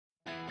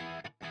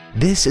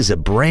This is a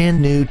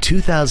brand new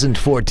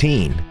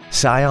 2014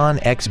 Scion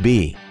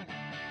XB.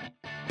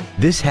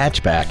 This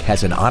hatchback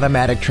has an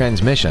automatic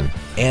transmission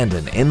and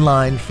an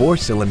inline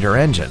 4-cylinder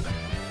engine.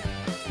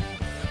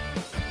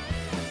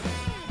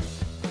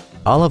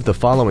 All of the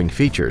following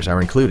features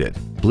are included: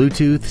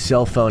 Bluetooth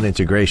cell phone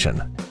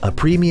integration, a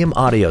premium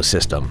audio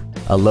system,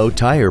 a low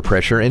tire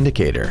pressure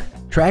indicator,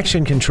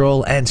 traction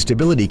control and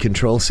stability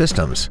control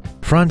systems,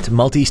 front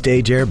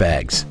multi-stage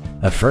airbags,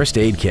 a first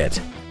aid kit,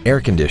 air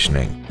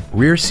conditioning,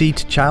 rear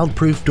seat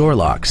child-proof door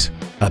locks,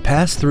 a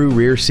pass-through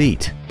rear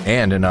seat,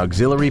 and an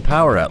auxiliary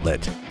power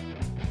outlet.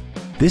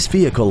 This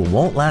vehicle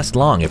won't last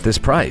long at this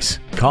price.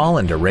 Call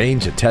and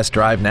arrange a test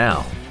drive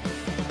now.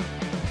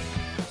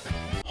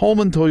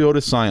 Holman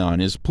Toyota Scion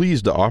is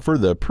pleased to offer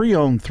the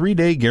pre-owned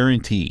 3-day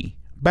guarantee.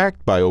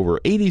 Backed by over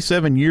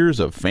 87 years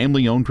of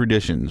family-owned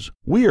traditions,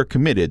 we are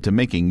committed to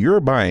making your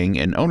buying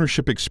and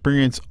ownership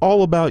experience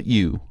all about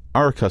you,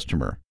 our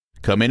customer.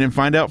 Come in and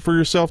find out for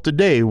yourself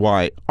today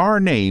why our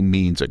name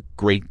means a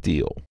great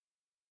deal.